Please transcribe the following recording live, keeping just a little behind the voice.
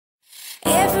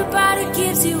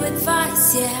gives you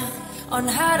advice, yeah, on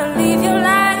how to live your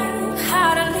life,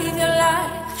 how to live your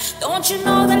life. Don't you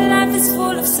know that life is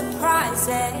full of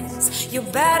surprises? You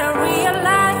better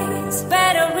realize,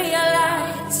 better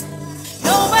realize.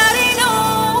 Nobody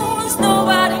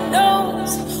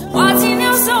knows what's in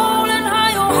your soul and how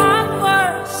your heart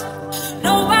works.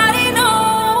 Nobody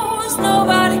knows,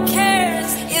 nobody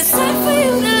cares. It's time for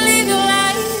you to live your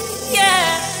life,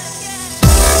 yeah.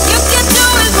 You can do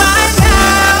it right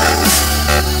now.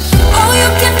 Oh, you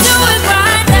can do it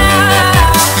right now.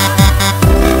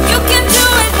 You can do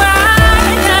it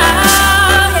right now,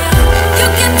 yeah. You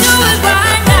can do it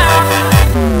right now.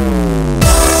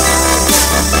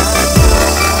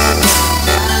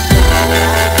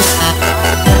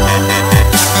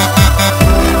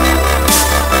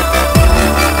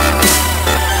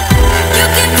 You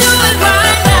can do it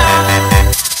right now.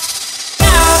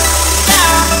 Now,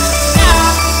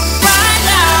 right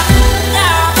now, right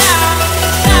now,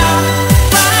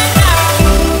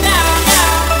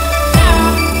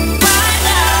 right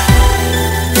now.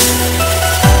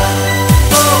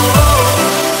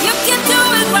 You can do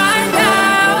it right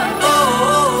now.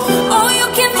 Oh, you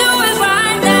can do it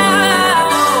right now.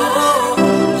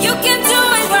 You can do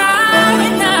it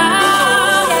right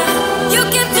now. You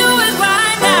can do it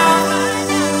right now.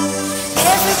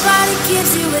 Everybody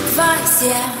gives you advice,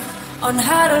 yeah, on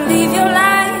how to live your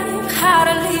life, how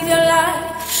to live your life.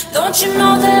 Don't you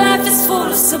know that life is full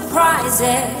of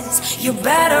surprises? You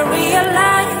better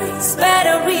realize,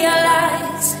 better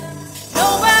realize.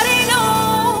 Nobody knows.